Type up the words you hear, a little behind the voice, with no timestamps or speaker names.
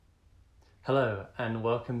Hello, and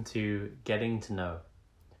welcome to Getting to Know,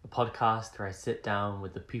 a podcast where I sit down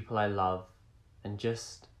with the people I love and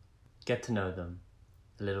just get to know them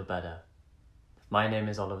a little better. My name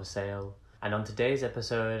is Oliver Sale, and on today's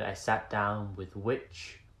episode, I sat down with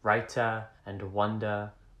witch, writer, and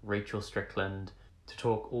wonder Rachel Strickland to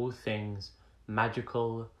talk all things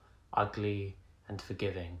magical, ugly, and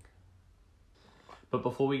forgiving. But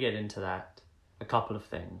before we get into that, a couple of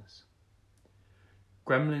things.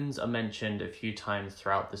 Gremlins are mentioned a few times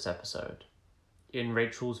throughout this episode. In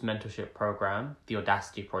Rachel's mentorship program, the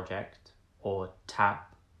Audacity Project, or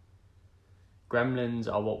TAP,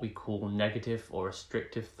 gremlins are what we call negative or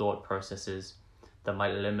restrictive thought processes that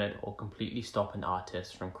might limit or completely stop an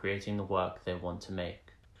artist from creating the work they want to make.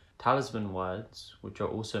 Talisman words, which are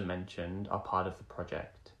also mentioned, are part of the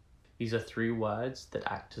project. These are 3 words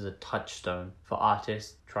that act as a touchstone for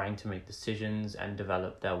artists trying to make decisions and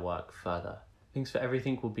develop their work further. Links for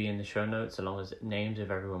everything will be in the show notes, along as names of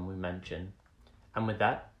everyone we mention. And with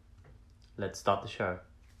that, let's start the show.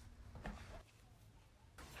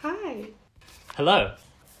 Hi. Hello.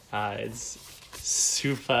 It's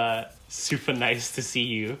super nice to see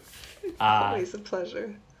you. Always a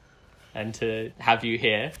pleasure. And to have you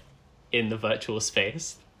here in the virtual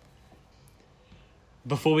space.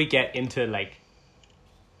 Before we get into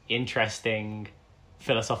interesting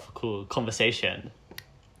philosophical conversation,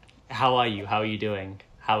 how are you? How are you doing?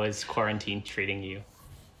 How is quarantine treating you?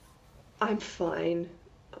 I'm fine.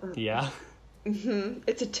 Yeah?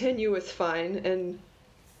 It's a tenuous fine, and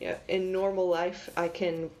in normal life, I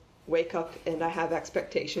can wake up and I have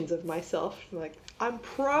expectations of myself. Like, I'm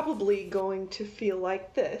probably going to feel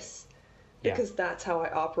like this, because that's how I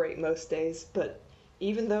operate most days. But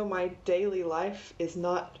even though my daily life is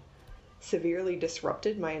not severely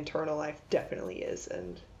disrupted, my internal life definitely is,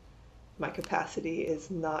 and my capacity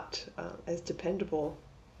is not as dependable.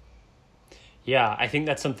 Yeah, I think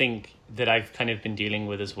that's something that I've kind of been dealing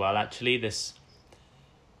with as well, actually.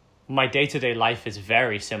 My day-to-day life is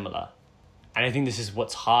very similar. And I think this is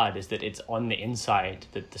what's hard, is that it's on the inside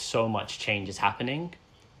that so much change is happening.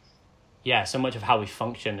 Yeah, so much of how we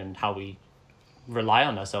function and how we rely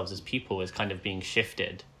on ourselves as people is kind of being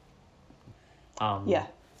shifted. Yeah.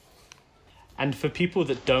 And for people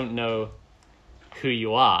that don't know who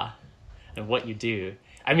you are and what you do,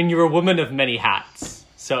 I mean, you're a woman of many hats.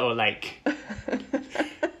 So, I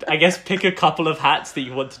guess pick a couple of hats that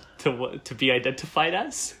you want to be identified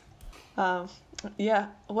as. Yeah,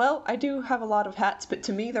 well, I do have a lot of hats, but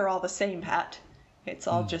to me, they're all the same hat. It's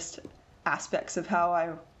all just aspects of how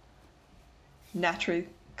I naturally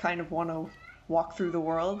kind of want to walk through the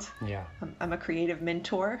world. Yeah. I'm a creative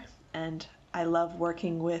mentor, and I love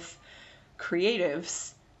working with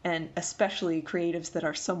creatives, and especially creatives that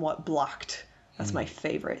are somewhat blocked. That's my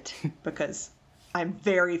favorite, because I'm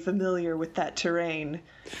very familiar with that terrain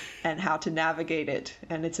and how to navigate it.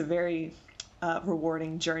 And it's a very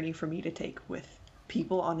rewarding journey for me to take with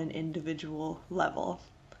people on an individual level.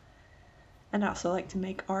 And I also like to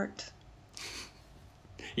make art.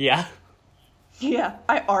 Yeah? Yeah,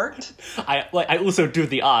 I art. I also do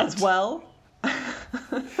the art. As well.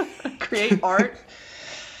 Create art.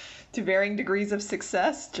 To varying degrees of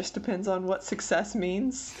success, just depends on what success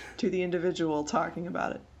means to the individual talking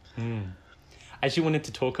about it. I actually wanted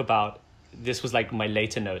to talk about, this was my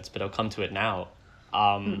later notes, but I'll come to it now.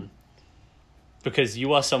 Because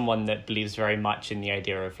you are someone that believes very much in the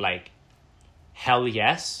idea of hell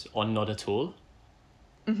yes or not at all.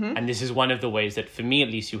 Mm-hmm. And this is one of the ways that, for me at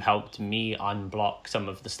least, you helped me unblock some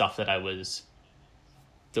of the stuff that was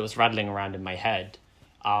rattling around in my head.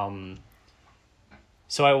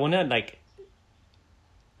 So I want to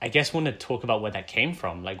talk about where that came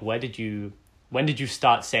from. When did you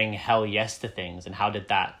start saying hell yes to things, and how did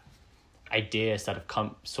that idea sort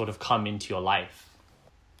of come into your life?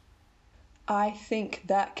 I think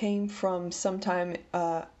that came from sometime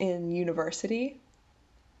in university,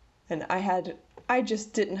 and I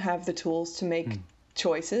just didn't have the tools to make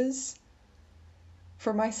choices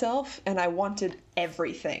for myself, and I wanted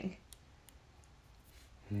everything.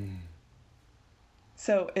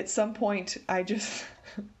 So at some point, I just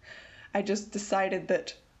decided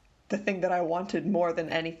that the thing that I wanted more than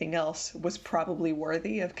anything else was probably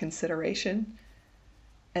worthy of consideration.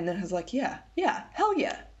 And then I was like, hell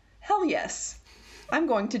yes, I'm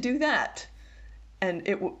going to do that. And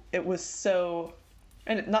it was so,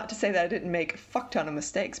 and not to say that I didn't make a fuck ton of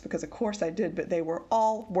mistakes, because of course I did, but they were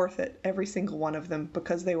all worth it, every single one of them,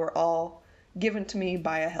 because they were all given to me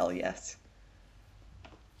by a hell yes.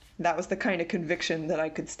 That was the kind of conviction that I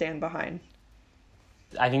could stand behind.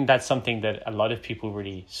 I think that's something that a lot of people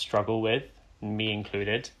really struggle with, me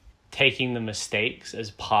included. taking the mistakes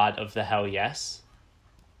as part of the hell yes,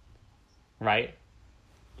 right?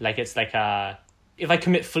 Like it's like if I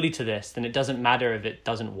commit fully to this, then it doesn't matter if it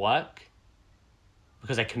doesn't work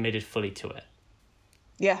because I committed fully to it.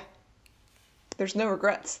 Yeah. There's no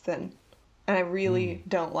regrets then. And I really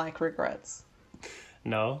don't like regrets.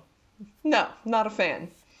 No? No, not a fan.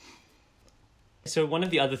 So one of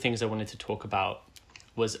the other things I wanted to talk about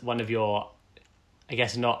was one of your, I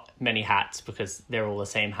guess not many hats because they're all the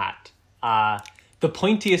same hat. The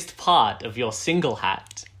pointiest part of your single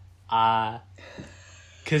hat.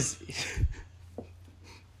 Because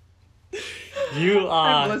you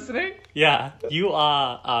are... I'm listening. Yeah, you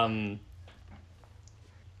are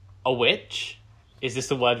a witch. Is this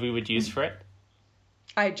the word we would use for it?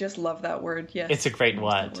 I just love that word, yes. It's a great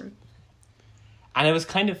word. And it was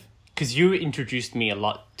kind of... Because you introduced me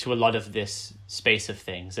to a lot of this space of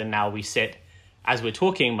things, and now we sit... As we're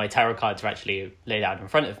talking, my tarot cards are actually laid out in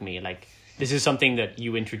front of me. Like, this is something that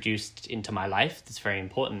you introduced into my life that's very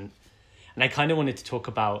important. And I kind of wanted to talk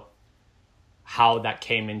about how that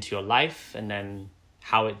came into your life and then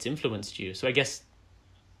how it's influenced you. So I guess,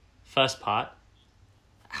 first part,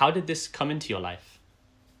 how did this come into your life?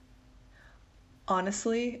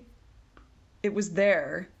 Honestly, it was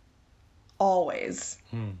there always.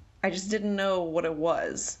 I just didn't know what it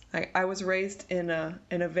was. I was raised in a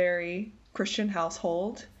very Christian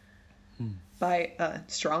household by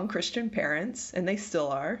strong Christian parents, and they still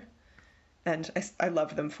are. And I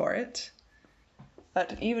love them for it.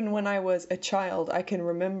 But even when I was a child, I can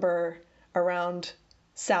remember around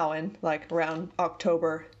Samhain, like around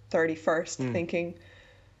October 31st, thinking,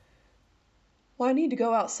 well, I need to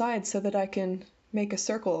go outside so that I can make a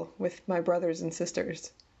circle with my brothers and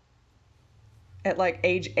sisters. At like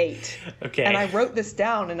age 8. Okay. And I wrote this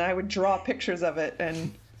down and I would draw pictures of it,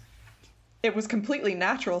 and it was completely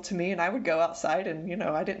natural to me, and I would go outside and,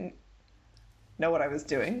 I didn't know what I was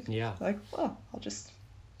doing. Yeah. Like, well, I'll just,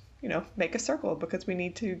 make a circle because we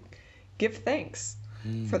need to give thanks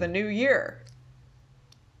for the new year.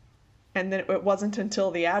 And then it wasn't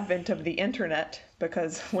until the advent of the internet,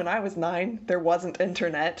 because when I was 9, there wasn't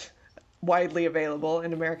internet widely available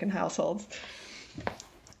in American households.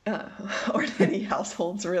 Or any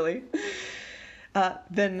households, really.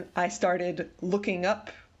 Then I started looking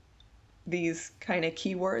up these kind of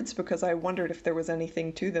keywords because I wondered if there was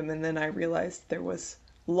anything to them. And then I realized there was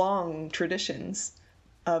long traditions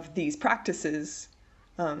of these practices.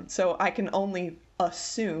 So I can only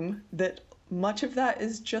assume that much of that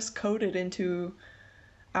is just coded into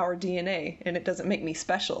our DNA, and it doesn't make me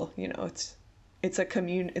special. It's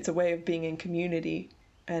a way of being in community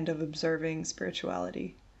and of observing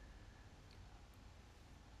spirituality.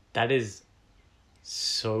 That is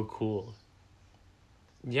so cool.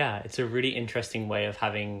 Yeah, it's a really interesting way of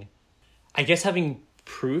having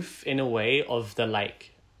proof in a way of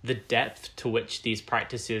the depth to which these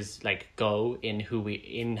practices go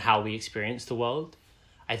in how we experience the world.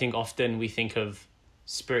 I think often we think of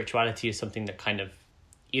spirituality as something that kind of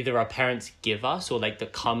either our parents give us or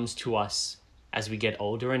that comes to us as we get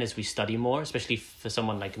older and as we study more, especially for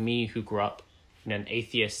someone like me who grew up in an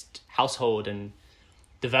atheist household and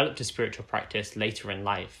developed a spiritual practice later in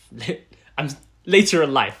life. Later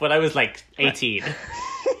in life, when I was 18.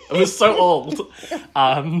 I was so old.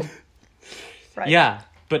 Right. Yeah,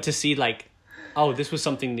 but to see this was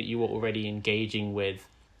something that you were already engaging with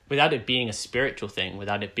without it being a spiritual thing,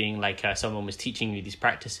 without it being someone was teaching you these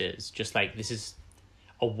practices, just this is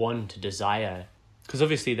a want to desire. Because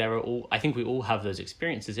obviously I think we all have those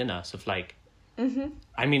experiences in us of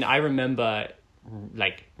I mean, I remember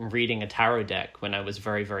reading a tarot deck when I was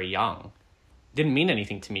very, very young. Didn't mean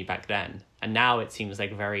anything to me back then. And now it seems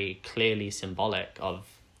very clearly symbolic of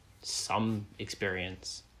some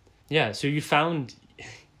experience. Yeah, so you found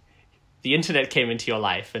the internet came into your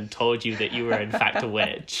life and told you that you were in fact a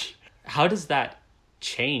witch. How does that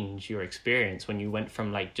change your experience when you went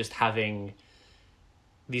from just having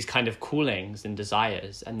these kind of callings and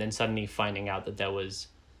desires and then suddenly finding out that there was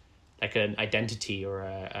an identity or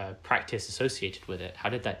a practice associated with it? How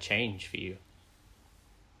did that change for you?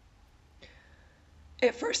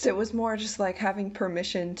 At first, it was more just having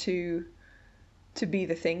permission to be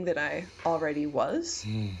the thing that I already was,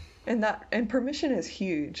 and permission is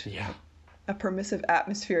huge. Yeah, a permissive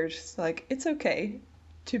atmosphere, just it's okay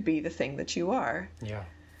to be the thing that you are. Yeah,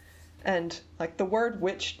 and the word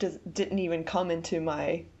witch didn't even come into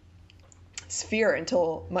my sphere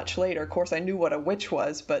until much later. Of course, I knew what a witch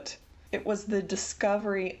was, but it was the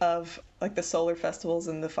discovery of the solar festivals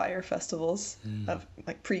and the fire festivals of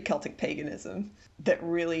pre-Celtic paganism that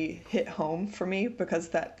really hit home for me, because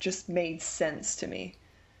that just made sense to me.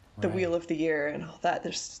 the Right. wheel of the year and all that.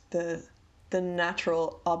 There's the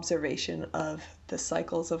natural observation of the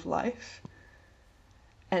cycles of life.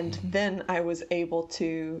 And then I was able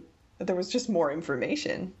to, there was just more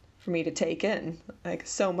information for me to take in, like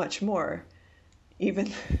so much more.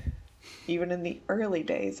 Even in the early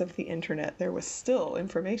days of the internet, there was still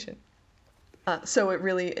information. So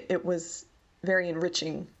it was very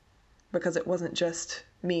enriching because it wasn't just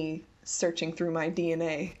me searching through my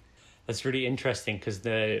DNA. That's really interesting because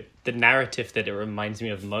the narrative that it reminds me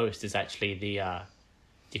of most is actually the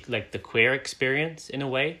queer experience in a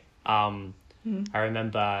way. I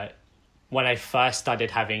remember when I first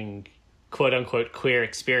started having quote unquote queer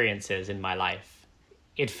experiences in my life,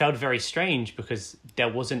 it felt very strange because there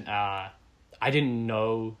wasn't I didn't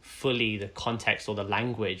know fully the context or the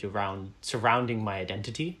language around surrounding my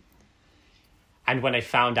identity. And when I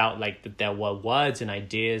found out like that there were words and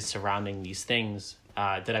ideas surrounding these things,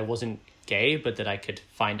 that I wasn't gay, but that I could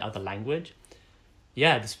find other language.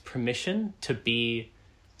 Yeah, this permission to be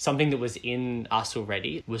something that was in us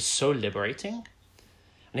already was so liberating.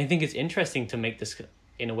 And I think it's interesting to make this,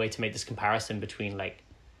 in a way, to make this comparison between like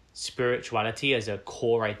spirituality as a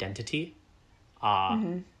core identity,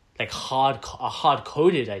 like a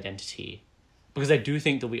hard-coded identity, because I do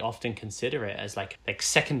think that we often consider it as like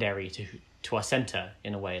secondary to our center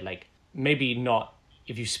in a way. Like maybe not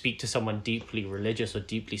if you speak to someone deeply religious or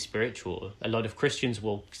deeply spiritual. A lot of Christians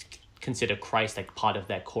will consider Christ like part of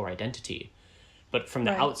their core identity. But from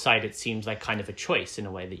the outside, it seems like kind of a choice in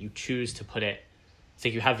a way that you choose to put it. It's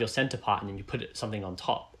like you have your center part and then you put something on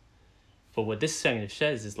top. But what this kind of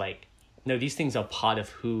says is like, no, these things are part of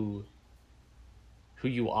who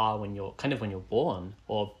you are when you're born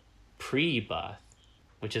or pre-birth,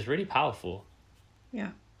 which is really powerful. Yeah,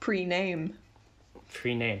 pre-name.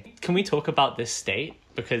 Can we talk about this state?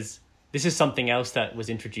 Because this is something else that was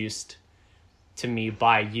introduced to me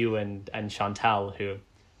by you and Chantal, who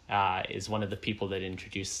is one of the people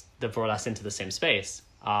that brought us into the same space.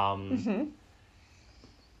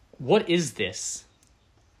 What is this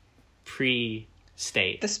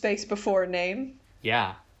pre-state? The space before name?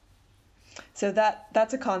 Yeah. So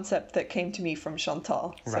that's a concept that came to me from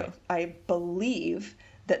Chantal. Right. So I believe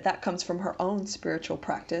that comes from her own spiritual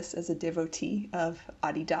practice as a devotee of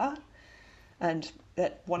Adida, and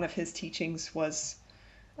that one of his teachings was,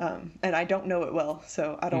 and I don't know it well,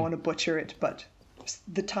 so I don't want to butcher it, but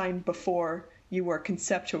the time before you were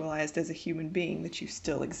conceptualized as a human being, that you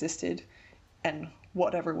still existed, and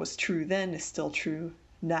whatever was true then is still true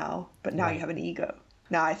now, but now you have an ego.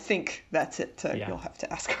 Now I think that's it. So you'll have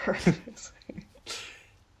to ask her.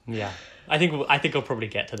 Yeah, I think I'll probably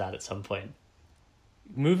get to that at some point.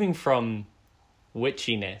 Moving from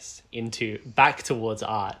witchiness back towards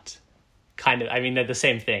art, kind of. I mean, they're the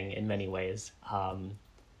same thing in many ways.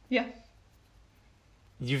 Yeah.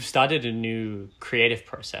 You've started a new creative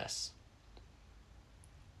process,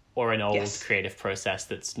 or an old creative process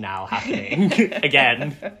that's now happening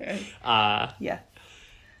again.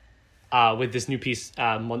 With this new piece,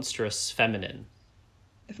 Monstrous Feminine.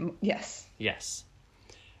 Yes. Yes.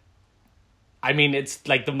 I mean, it's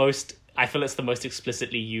like I feel it's the most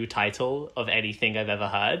explicitly you title of anything I've ever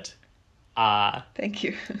heard. Thank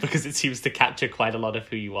you. Because it seems to capture quite a lot of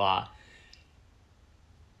who you are.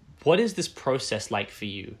 What is this process like for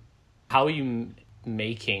you? How are you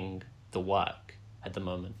making the work at the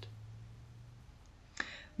moment?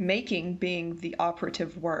 Making being the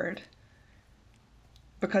operative word.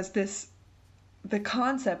 Because the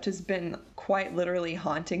concept has been quite literally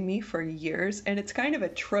haunting me for years, and it's kind of the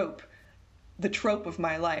trope of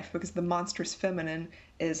my life, because the monstrous feminine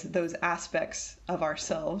is those aspects of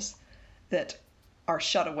ourselves that are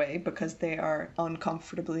shut away because they are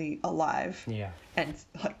uncomfortably alive. Yeah. And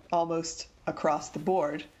almost across the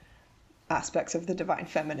board, aspects of the divine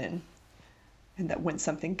feminine. And that when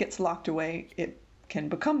something gets locked away, it can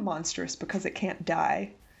become monstrous because it can't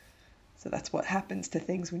die. So that's what happens to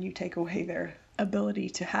things when you take away their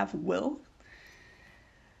ability to have will.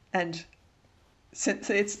 And since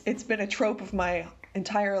it's been a trope of my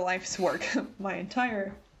entire life's work, my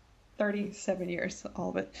entire 37 years, all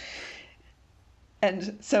of it.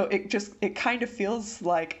 And so it kind of feels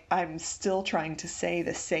like I'm still trying to say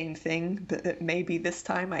the same thing, but that maybe this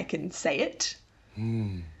time I can say it.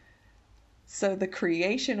 So the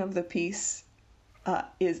creation of the piece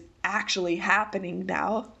is actually happening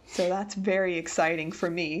now. So that's very exciting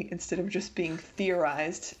for me, instead of just being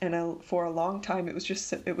theorized. And for a long time, it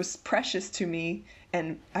was precious to me,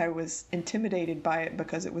 and I was intimidated by it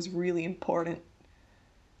because it was really important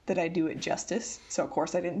that I do it justice. So of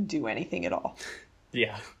course I didn't do anything at all.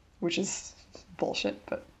 Yeah. Which is bullshit,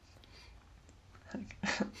 but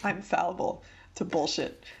I'm fallible to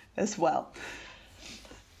bullshit. as well.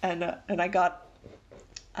 And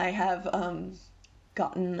I have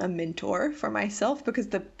gotten a mentor for myself because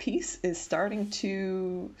the piece is starting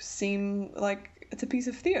to seem like it's a piece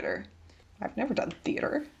of theater. I've never done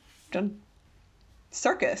theater. I've done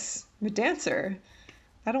circus. I'm a dancer.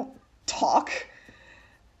 I don't talk.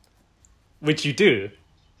 Which you do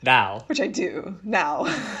now. Which I do now.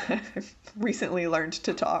 I've recently learned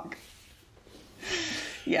to talk.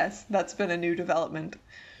 Yes, that's been a new development.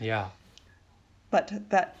 Yeah. But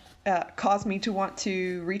that caused me to want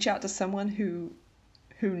to reach out to someone who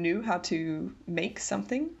knew how to make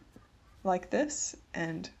something like this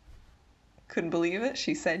and couldn't believe it.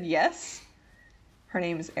 She said yes. Her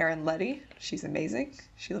name is Erin Letty. She's amazing.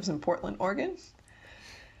 She lives in Portland, Oregon.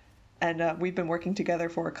 And we've been working together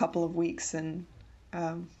for a couple of weeks and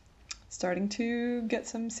starting to get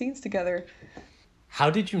some scenes together. How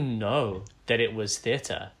did you know that it was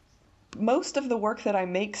theatre? Most of the work that I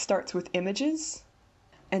make starts with images,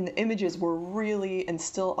 and the images were really and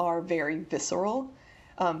still are very visceral,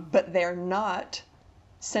 but they're not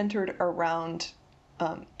centered around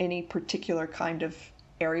any particular kind of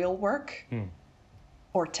aerial work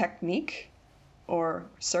or technique or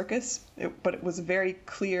circus, but it was a very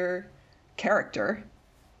clear character.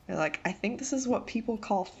 And like, I think this is what people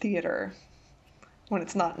call theater when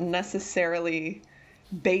it's not necessarily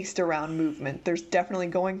based around movement. There's definitely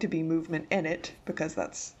going to be movement in it because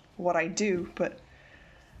that's what I do, but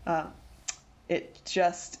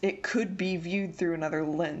it could be viewed through another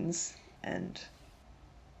lens, and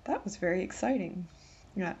that was very exciting.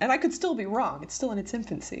 Yeah, and I could still be wrong. It's still in its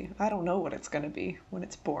infancy. I don't know what it's going to be when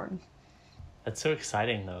it's born. That's so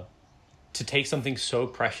exciting, though. To take something so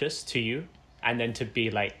precious to you and then to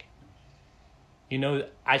be like,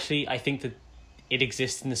 actually, I think that it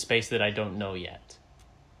exists in the space that I don't know yet.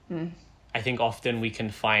 I think often we can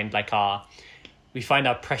find our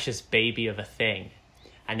precious baby of a thing,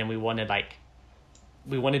 and then we want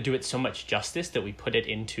to do it so much justice that we put it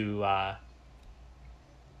into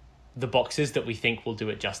the boxes that we think will do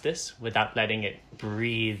it justice without letting it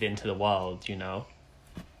breathe into the world,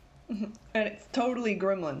 And it's totally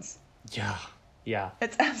Gremlins. Yeah.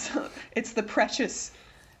 It's the precious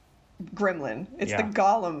gremlin. It's the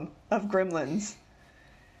golem of Gremlins.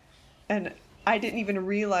 And I didn't even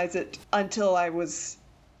realize it until I was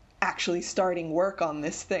actually starting work on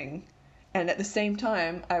this thing. And at the same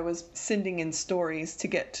time, I was sending in stories to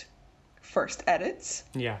get first edits.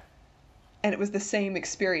 Yeah. And it was the same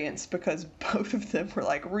experience because both of them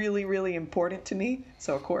were really, really important to me.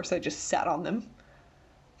 So of course I just sat on them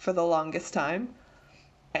for the longest time.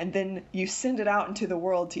 And then you send it out into the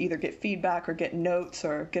world to either get feedback or get notes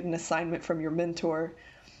or get an assignment from your mentor,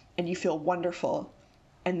 and you feel wonderful.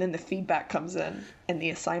 And then the feedback comes in and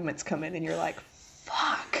the assignments come in and you're like,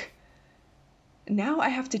 fuck. Now I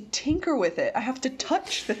have to tinker with it. I have to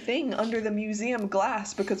touch the thing under the museum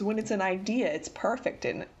glass because when it's an idea, it's perfect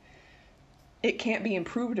and it can't be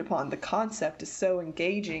improved upon. The concept is so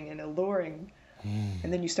engaging and alluring.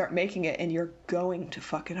 And then you start making it and you're going to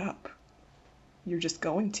fuck it up. You're just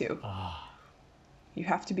going to. You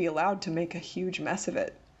have to be allowed to make a huge mess of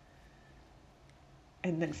it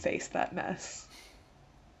and then face that mess.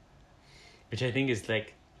 Which I think is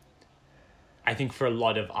I think for a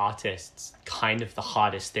lot of artists, kind of the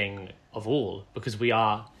hardest thing of all, because we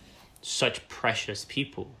are such precious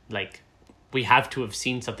people. We have to have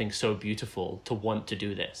seen something so beautiful to want to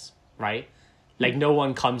do this, right? No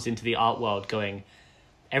one comes into the art world going,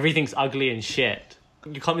 everything's ugly and shit.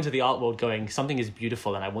 You come into the art world going, something is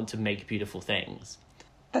beautiful and I want to make beautiful things.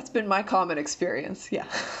 That's been my common experience, yeah.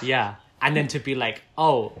 Yeah. And then to be like,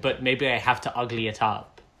 oh, but maybe I have to ugly it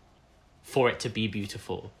up for it to be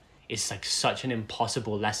beautiful. It's such an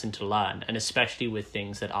impossible lesson to learn. And especially with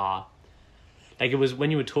things that are, it was when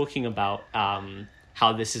you were talking about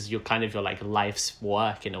how this is your life's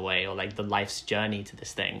work in a way, or the life's journey to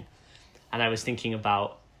this thing. And I was thinking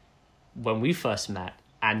about when we first met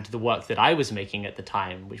and the work that I was making at the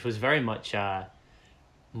time, which was very much a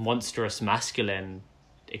monstrous masculine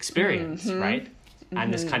experience, right?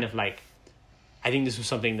 And this kind of I think this was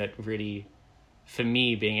something that really, for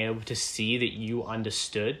me, being able to see that you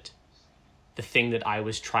understood the thing that I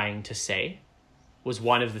was trying to say was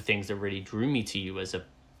one of the things that really drew me to you as a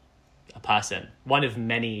person. One of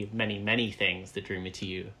many, many, many things that drew me to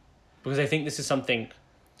you. Because I think this is something,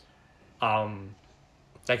 I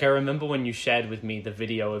remember when you shared with me the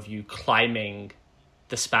video of you climbing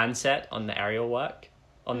the span set on the aerial work,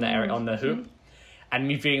 on the hoop, and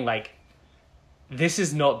me being like, this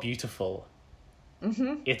is not beautiful.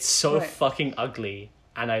 It's so fucking ugly,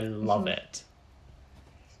 and I love it.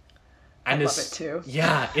 And I love it too.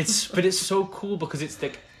 Yeah, but it's so cool because it's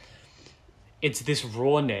it's this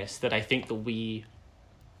rawness that I think that we,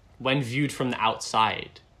 when viewed from the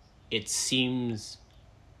outside, it seems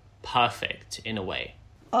perfect in a way.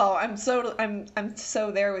 Oh, I'm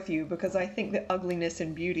so there with you, because I think that ugliness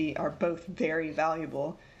and beauty are both very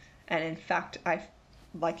valuable. And in fact,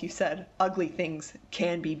 like you said, ugly things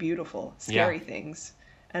can be beautiful, scary things.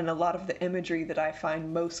 And a lot of the imagery that I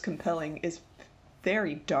find most compelling is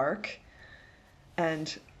very dark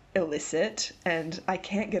and illicit, and I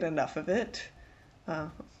can't get enough of it.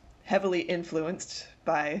 Heavily influenced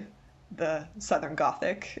by the Southern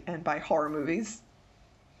Gothic and by horror movies.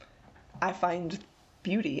 I find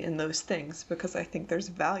beauty in those things because I think there's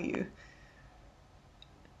value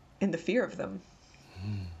in the fear of them.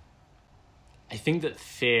 I think that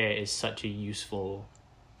fear is such a useful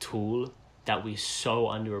tool that we so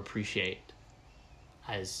underappreciate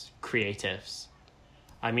as creatives.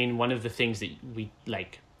 I mean, one of the things that we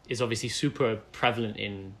like is obviously super prevalent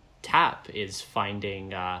in TAP is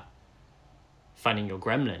finding your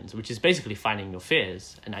gremlins, which is basically finding your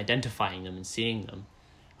fears and identifying them and seeing them.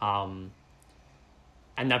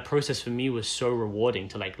 And that process for me was so rewarding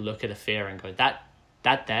to like look at a fear and go,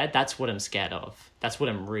 that's what I'm scared of. That's what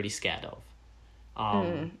I'm really scared of.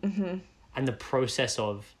 And the process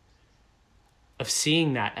of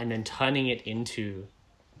seeing that and then turning it into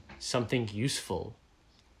something useful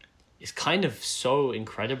is kind of so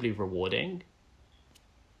incredibly rewarding.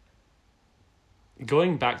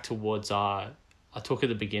 Going back towards our talk at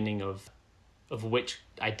the beginning of which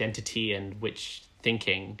identity and witchy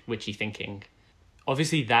thinking,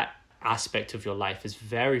 obviously that aspect of your life is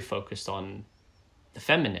very focused on the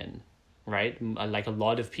feminine, right? Like a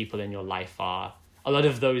lot of people in your life are,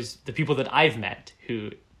 the people that I've met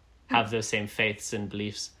who have those same faiths and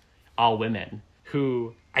beliefs are women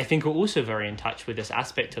who I think are also very in touch with this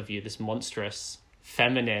aspect of you, this monstrous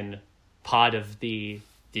feminine part of the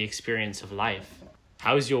experience of life.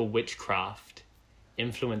 How is your witchcraft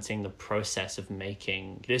influencing the process of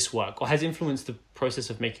making this work, or has influenced the process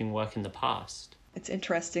of making work in the past? It's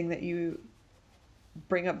interesting that you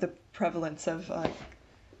bring up the prevalence of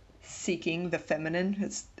seeking the feminine.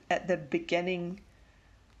 It's at the beginning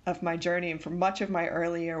of my journey, and for much of my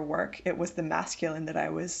earlier work, it was the masculine that I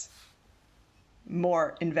was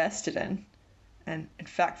more invested in. And in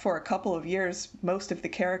fact, for a couple of years, most of the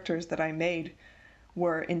characters that I made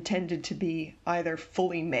were intended to be either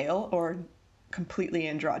fully male or completely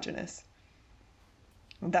androgynous.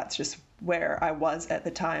 And that's just where I was at the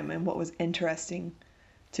time and what was interesting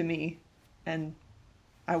to me. And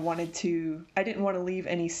I didn't want to leave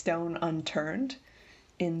any stone unturned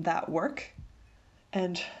in that work,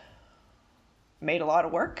 and made a lot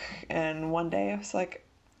of work. And one day I was like,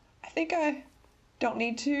 I think I don't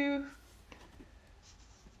need to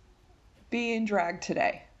be in drag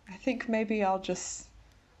today. I think maybe I'll just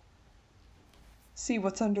see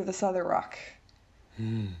what's under this other rock.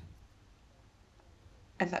 And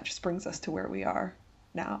that just brings us to where we are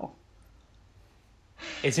now.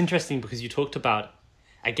 It's interesting because you talked about,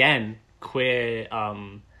 again, queer,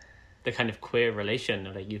 the kind of queer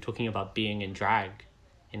relation. Like you're talking about being in drag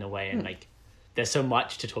in a way, and like there's so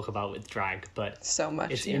much to talk about with drag, but so much.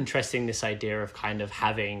 It's interesting, this idea of kind of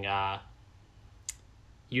having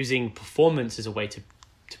using performance as a way to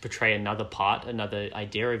portray another part, another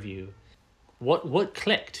idea of you. What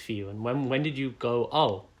clicked for you, and when did you go,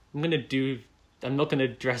 oh, I'm not gonna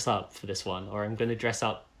dress up for this one, or I'm gonna dress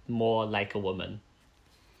up more like a woman?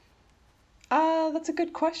 That's a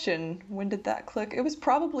good question. When did that click? It was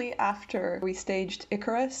probably after we staged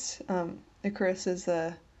Icarus. Icarus is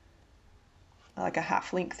a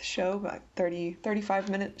half-length show, about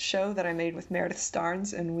 35-minute show that I made with Meredith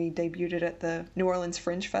Starnes, and we debuted it at the New Orleans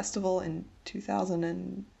Fringe Festival in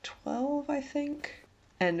 2012, I think.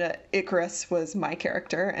 And Icarus was my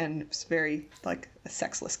character, and it was very, like, a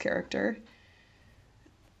sexless character.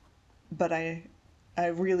 But I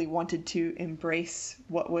really wanted to embrace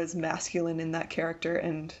what was masculine in that character,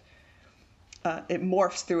 and it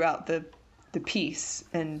morphs throughout the piece,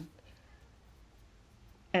 and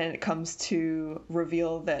it comes to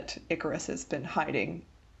reveal that Icarus has been hiding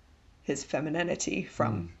his femininity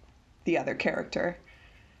from the other character.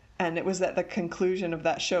 And it was at the conclusion of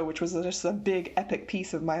that show, which was just a big epic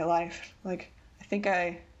piece of my life. Like, I think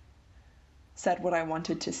I said what I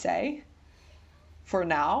wanted to say for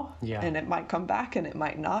now, and it might come back and it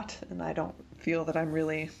might not, and I don't feel that I'm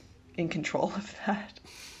really in control of that.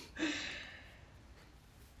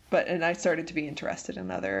 And I started to be interested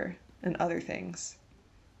in other things.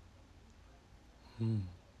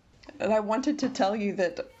 And I wanted to tell you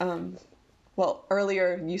that,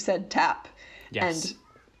 earlier you said tap, yes. And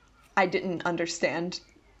I didn't understand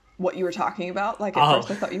what you were talking about. Like at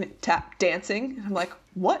first I thought you meant tap dancing. And I'm like,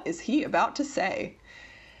 what is he about to say?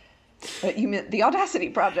 But you meant the Audacity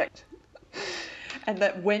Project. And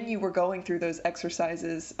that when you were going through those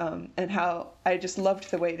exercises, and how I just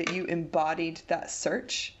loved the way that you embodied that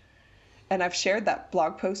search. And I've shared that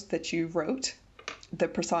blog post that you wrote, the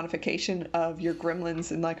personification of your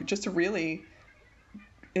gremlins, and like just really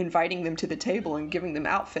inviting them to the table and giving them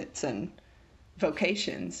outfits and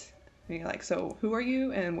vocations. And you're like, so who are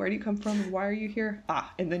you and where do you come from and why are you here?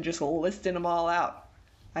 And then just listing them all out.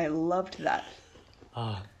 I loved that.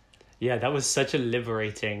 Yeah, that was such a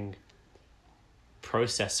liberating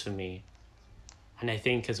process for me. And I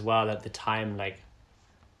think as well at the time, like,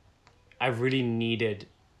 I really needed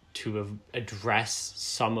to address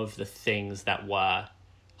some of the things that were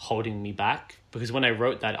holding me back, because when I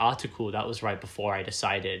wrote that article, that was right before I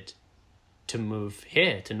decided to move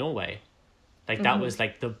here to Norway. Like that was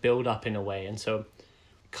like the build up in a way. And so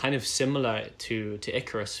kind of similar to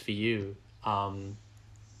Icarus for you, I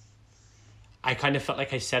kind of felt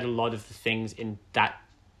like I said a lot of the things in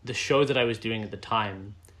the show that I was doing at the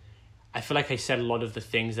time. I feel like I said a lot of the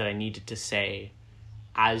things that I needed to say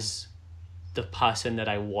as the person that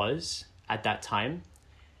I was at that time.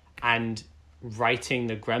 And writing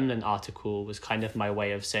the Gremlin article was kind of my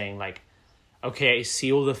way of saying like, okay, I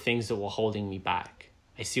see all the things that were holding me back.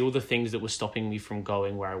 I see all the things that were stopping me from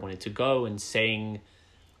going where I wanted to go and saying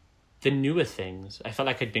the newer things. I felt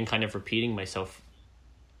like I'd been kind of repeating myself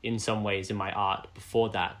in some ways in my art before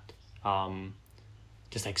that.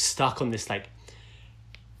 Just like stuck on this like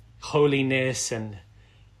holiness and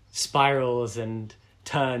spirals and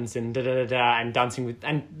turns and and dancing with,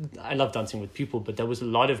 and I love dancing with people, but there was a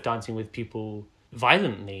lot of dancing with people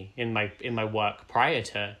violently in my work prior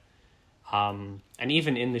to, and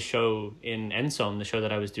even in the show in Ensom, the show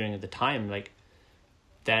that I was doing at the time, like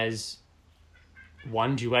there's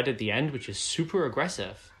one duet at the end which is super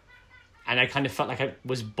aggressive, and I kind of felt like I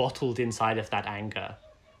was bottled inside of that anger,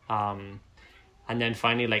 and then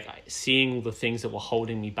finally like seeing the things that were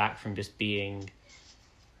holding me back from just being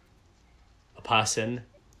a person.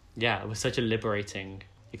 Yeah, it was such a liberating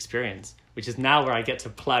experience, which is now where I get to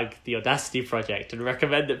plug the Audacity Project and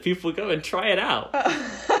recommend that people go and try it out.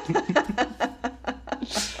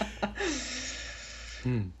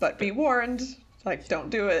 But be warned, like, don't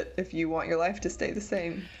do it if you want your life to stay the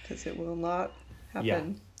same, because it will not happen. Yeah,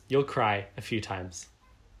 you'll cry a few times,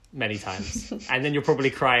 many times, and then you'll probably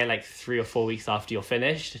cry like 3 or 4 weeks after you're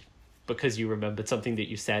finished, because you remembered something that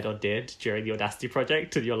you said or did during the Audacity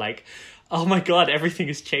Project, and you're like, oh my god, everything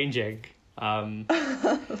is changing.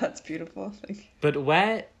 That's beautiful. Thank you. But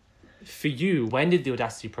for you, when did the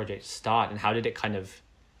Audacity Project start, and how did it kind of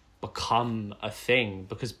become a thing?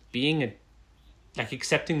 Because being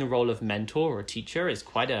accepting the role of mentor or teacher is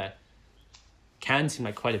can seem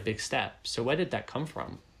like quite a big step. So where did that come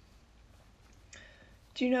from?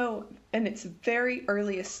 Do you know, in its very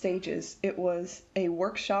earliest stages, it was a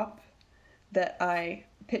workshop that I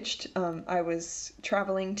pitched. I was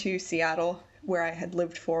traveling to Seattle, where I had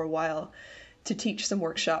lived for a while, to teach some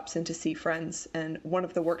workshops and to see friends. And one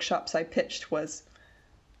of the workshops I pitched was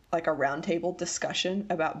like a roundtable discussion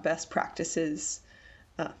about best practices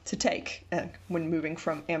to take when moving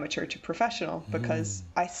from amateur to professional, because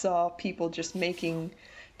I saw people just making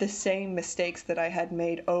the same mistakes that I had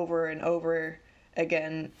made over and over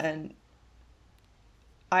again, and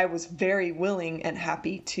I was very willing and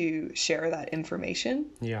happy to share that information.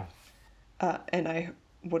 Yeah. And I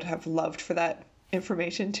would have loved for that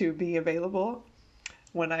information to be available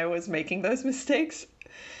when I was making those mistakes.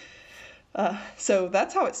 So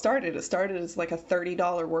that's how it started. It started as like a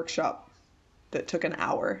 $30 workshop that took an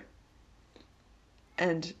hour.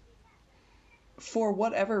 And for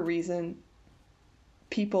whatever reason,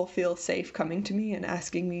 people feel safe coming to me and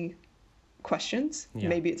asking me questions. Yeah.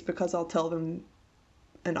 Maybe it's because I'll tell them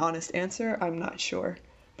an honest answer. I'm not sure.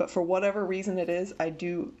 But for whatever reason it is, I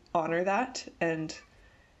do honor that. And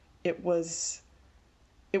it was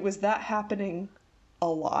that happening a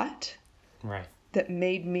lot. Right. That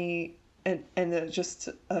made me, and just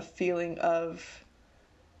a feeling of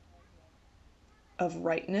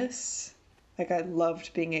rightness. Like I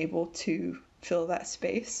loved being able to fill that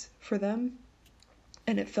space for them.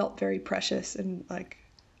 And it felt very precious, and like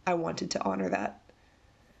I wanted to honor that.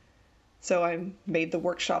 So I made the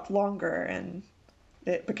workshop longer, and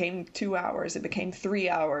it became 2 hours, it became 3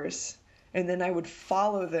 hours, and then I would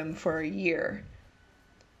follow them for a year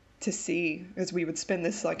to see, as we would spend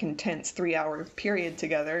this like intense 3-hour period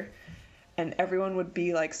together, and everyone would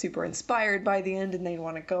be like super inspired by the end, and they'd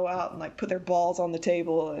want to go out and like put their balls on the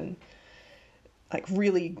table and like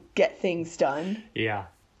really get things done. Yeah.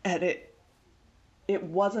 And it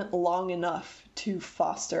wasn't long enough to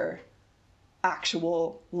foster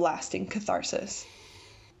actual lasting catharsis.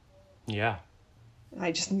 Yeah.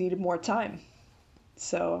 I just needed more time.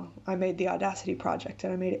 So I made the Audacity project,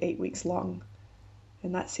 and I made it 8 weeks long.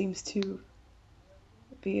 And that seems to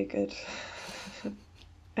be a good,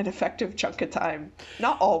 an effective chunk of time.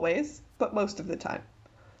 Not always, but most of the time.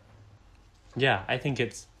 Yeah, I think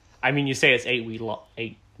it's... I mean, you say it's 8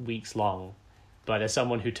 weeks long, but as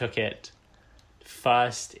someone who took it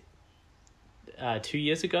first 2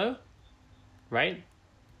 years ago, right?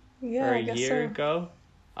 Yeah, or I a guess year so. ago,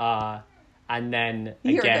 and then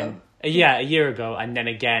A year again, ago. a year ago, and then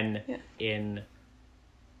again Yeah. in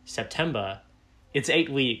September. It's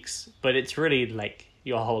 8 weeks, but it's really like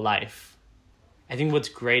your whole life. I think what's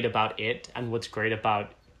great about it, and what's great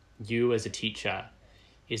about you as a teacher,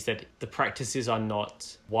 is that the practices are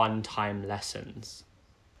not one-time lessons,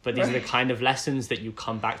 but these are the Right. kind of lessons that you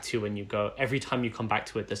come back to when you go. Every time you come back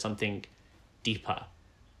to it, there's something deeper.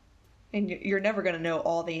 And you're never going to know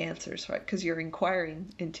all the answers, right? Because you're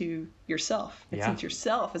inquiring into yourself. And Yeah. since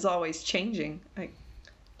yourself is always changing,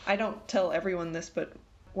 I don't tell everyone this, but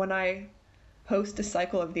when I host a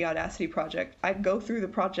cycle of the Audacity project, I go through the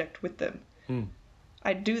project with them.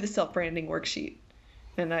 I do the self-branding worksheet,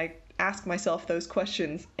 and I ask myself those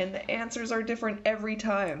questions, and the answers are different every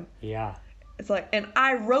time. Yeah. It's like, and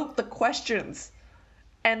I wrote the questions,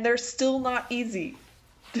 and they're still not easy.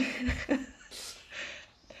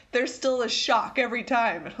 There's still a shock every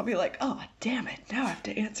time, and I'll be like, oh, damn it, now I have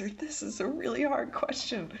to answer. This is a really hard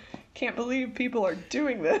question. Can't believe people are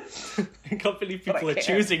doing this. I can't believe But I people are can.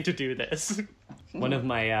 choosing to do this. One of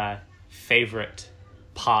my favorite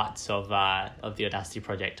parts of the Audacity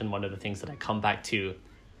project, and one of the things that I come back to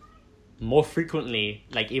more frequently,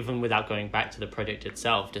 like even without going back to the project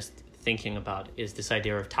itself, just thinking about, is this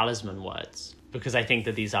idea of talisman words. Because I think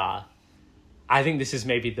this is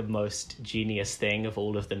maybe the most genius thing of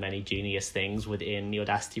all of the many genius things within the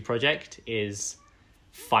Audacity project, is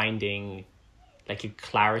finding like a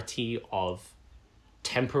clarity of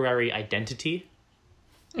temporary identity,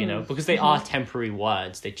 you know, because they are temporary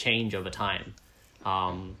words, they change over time.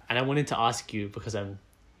 And I wanted to ask you, because I'm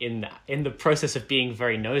in the process of being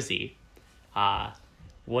very nosy,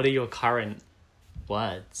 what are your current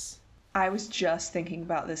words? I was just thinking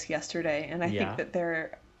about this yesterday, and I Yeah. think that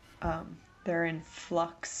they're in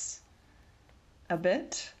flux a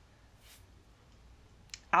bit.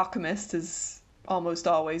 Alchemist is almost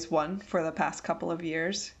always one for the past couple of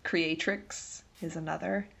years. Creatrix is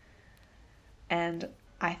another. And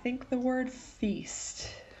I think the word feast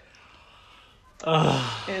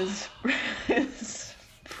is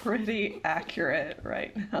pretty accurate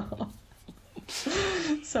right now.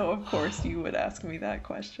 So of course you would ask me that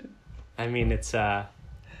question. I mean, it's an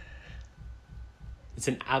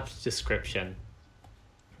apt description.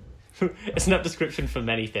 It's an apt description for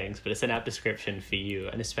many things, but it's an apt description for you,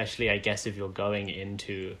 and especially, I guess, if you're going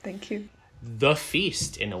into Thank you. the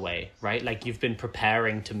feast in a way, right? Like, you've been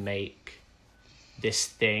preparing to make this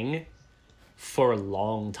thing for a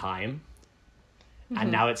long time,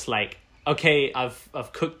 and now it's like, okay, I've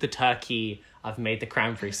cooked the turkey, I've made the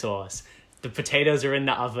cranberry sauce, the potatoes are in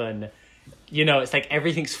the oven, you know, it's like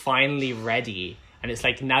everything's finally ready, and it's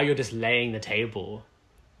like now you're just laying the table.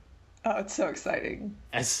 Oh, it's so exciting.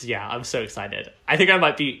 Yeah, I'm so excited. I think I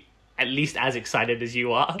might be at least as excited as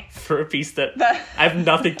you are for a piece that I have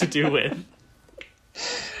nothing to do with.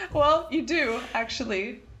 Well, you do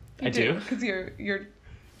actually. You I do? because you're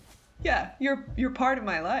part of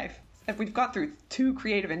my life. If we've gone through 2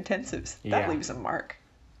 creative intensives, that Yeah. leaves a mark.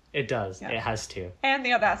 It does. Yeah. It has to. And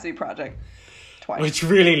the Audacity project, twice. Which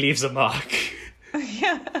really leaves a mark.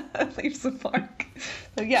 Yeah, that leaves a mark.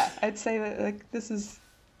 So yeah, I'd say that like this is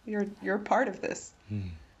you're part of this.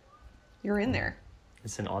 You're in there.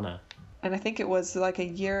 It's an honor. And I think it was like a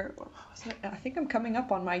year. I think I'm coming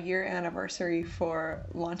up on my year anniversary for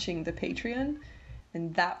launching the Patreon,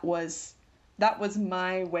 and that was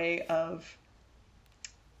my way of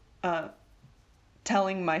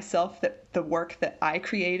telling myself that the work that I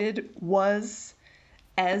created was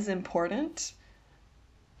as important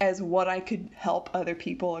as what I could help other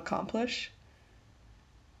people accomplish.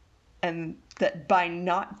 And that by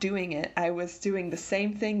not doing it, I was doing the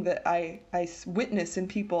same thing that I witness in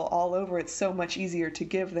people all over. It's so much easier to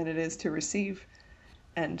give than it is to receive.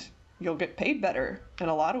 And you'll get paid better in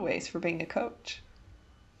a lot of ways for being a coach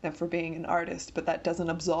than for being an artist. But that doesn't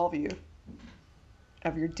absolve you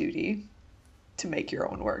of your duty to make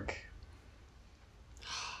your own work.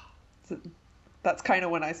 So that's kind of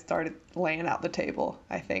when I started laying out the table,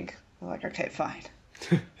 I think. I'm like, okay, fine.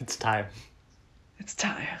 It's time. It's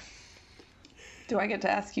time. Do I get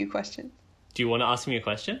to ask you questions? Do you want to ask me a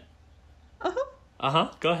question?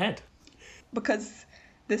 Go ahead. Because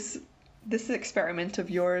this experiment of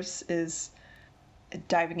yours is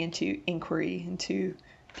diving into inquiry into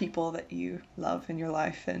people that you love in your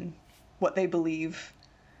life and what they believe.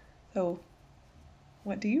 So,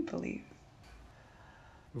 what do you believe?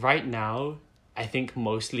 Right now, I think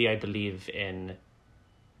mostly I believe in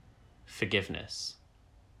forgiveness.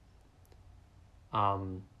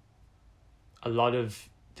 There's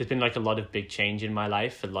been like a lot of big change in my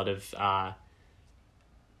life, a lot of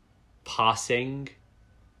passing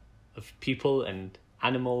of people and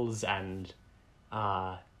animals and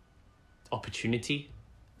opportunity.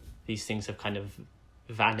 These things have kind of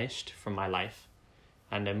vanished from my life,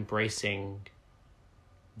 and embracing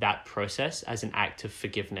that process as an act of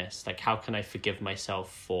forgiveness. Like, how can I forgive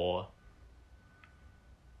myself for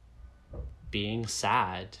being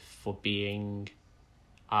sad, for being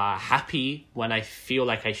happy when I feel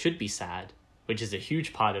like I should be sad, which is a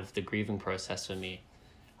huge part of the grieving process for me.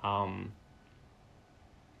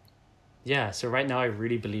 So right now I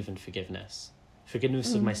really believe in forgiveness.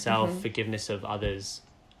 Forgiveness of myself, forgiveness of others.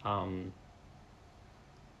 And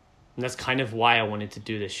that's kind of why I wanted to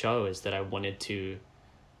do this show, is that I wanted to,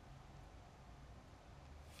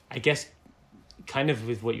 I guess, kind of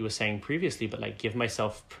with what you were saying previously, but like give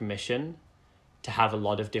myself permission to have a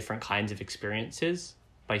lot of different kinds of experiences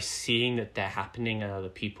by seeing that they're happening in other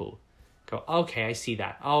people. Go, oh, okay, I see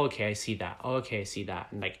that. Oh, okay, I see that. Oh, okay, I see that.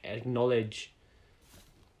 And like acknowledge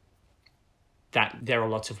that there are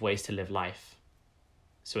lots of ways to live life.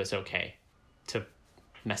 So it's okay to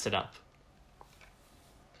mess it up.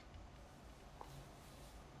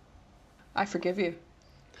 I forgive you.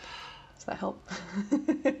 Does that help?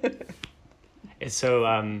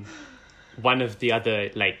 So one of the other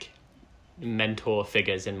like mentor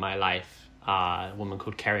figures in my life, a woman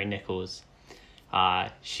called Kerry Nichols.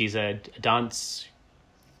 She's a dance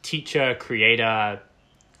teacher, creator,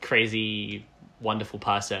 crazy, wonderful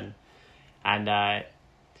person. And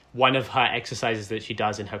one of her exercises that she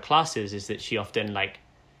does in her classes is that she often, like,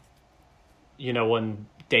 you know, on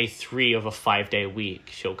day 3 of a 5-day week,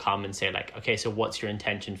 she'll come and say like, okay, so what's your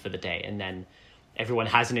intention for the day? And then everyone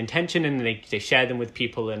has an intention, and they share them with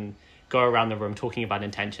people and go around the room talking about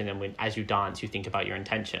intention. And as you dance, you think about your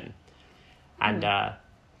intention. And I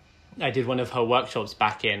did one of her workshops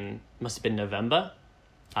back in, must have been November.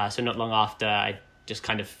 So not long after I just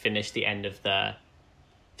kind of finished the end of the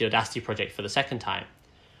Audacity project for the second time.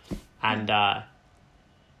 And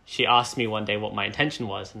she asked me one day what my intention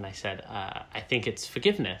was. And I said, I think it's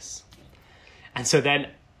forgiveness. And so then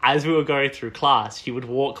as we were going through class, she would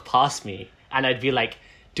walk past me and I'd be like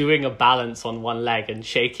doing a balance on one leg and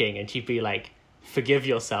shaking. And she'd be like, forgive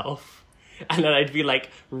yourself. And then I'd be like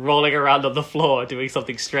rolling around on the floor doing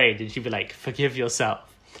something strange. And she'd be like, forgive yourself.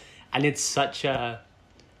 And it's such a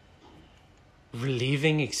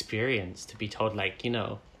relieving experience to be told, like, you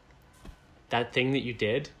know, that thing that you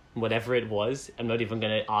did, whatever it was, I'm not even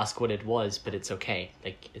going to ask what it was, but it's okay.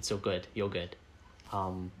 Like, it's so good. You're good.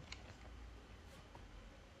 I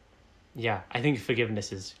think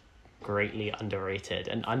forgiveness is greatly underrated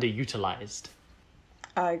and underutilized.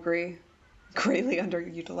 I agree. Greatly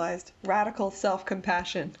underutilized. Radical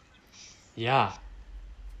self-compassion. Yeah.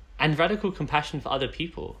 And radical compassion for other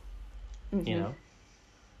people. Mm-hmm. You know?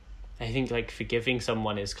 I think like forgiving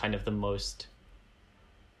someone is kind of the most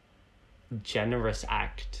generous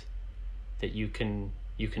act that you can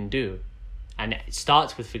do. And it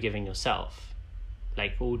starts with forgiving yourself.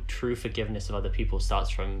 Like, all true forgiveness of other people starts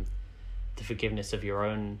from the forgiveness of your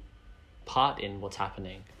own part in what's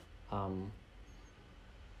happening.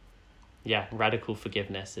 Radical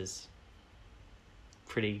forgiveness is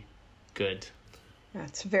pretty good. Yeah,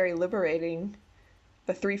 it's very liberating.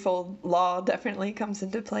 The threefold law definitely comes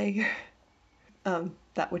into play.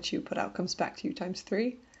 That which you put out comes back to you times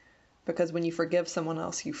 3. Because when you forgive someone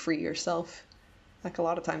else, you free yourself. Like, a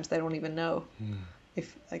lot of times they don't even know.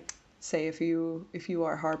 If, like, say if you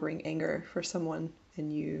are harboring anger for someone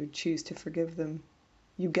and you choose to forgive them,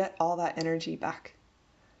 you get all that energy back.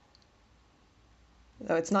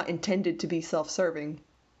 So it's not intended to be self-serving,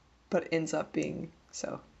 but ends up being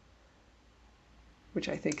so. Which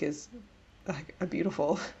I think is like a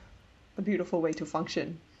beautiful way to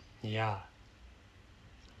function. Yeah.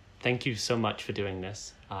 Thank you so much for doing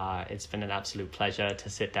this. It's been an absolute pleasure to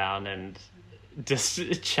sit down and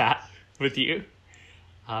just chat with you.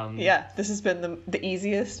 This has been the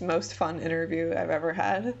easiest, most fun interview I've ever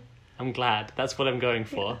had. I'm glad. That's what I'm going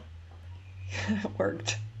for. Yeah. It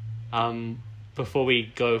worked. Before we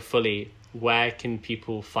go fully, where can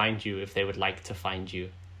people find you if they would like to find you?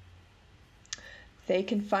 They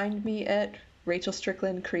can find me at Rachel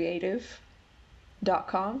Strickland Creative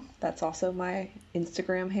That's also my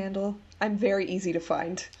Instagram handle. I'm very easy to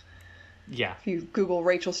find. Yeah. If you Google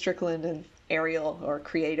Rachel Strickland and Ariel or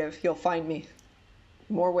creative, you'll find me.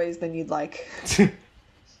 More ways than you'd like.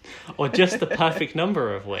 Or just the perfect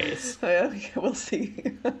number of ways. We'll see.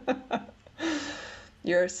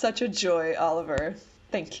 You're such a joy, Oliver.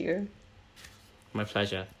 Thank you. My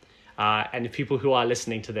pleasure. And if people who are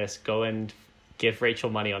listening to this, go and give Rachel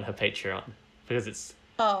money on her Patreon. Because it's...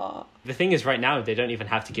 Oh. The thing is, right now, they don't even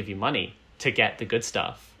have to give you money to get the good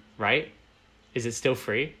stuff, right? Is it still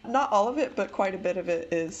free? Not all of it, but quite a bit of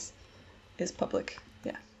it is public.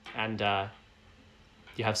 Yeah. And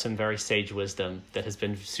you have some very sage wisdom that has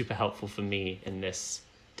been super helpful for me in this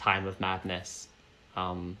time of madness.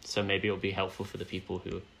 So maybe it'll be helpful for the people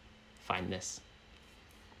who find this.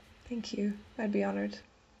 Thank you. I'd be honored.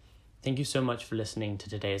 Thank you so much for listening to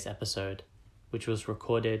today's episode, which was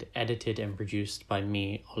recorded, edited, and produced by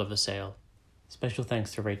me, Oliver Sale. Special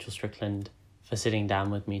thanks to Rachel Strickland for sitting down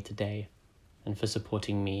with me today and for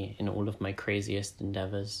supporting me in all of my craziest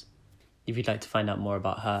endeavors. If you'd like to find out more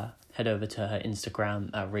about her, head over to her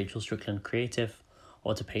Instagram at Rachel Strickland Creative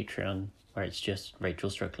or to Patreon, where it's just Rachel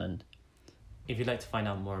Strickland. If you'd like to find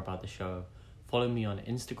out more about the show, follow me on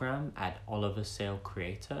Instagram at Oliver Sale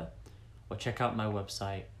Creator, or check out my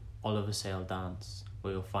website, Oliver Sale Dance,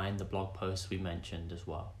 where you'll find the blog posts we mentioned as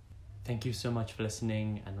well. Thank you so much for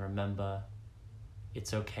listening, and remember,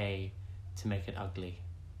 it's okay to make it ugly.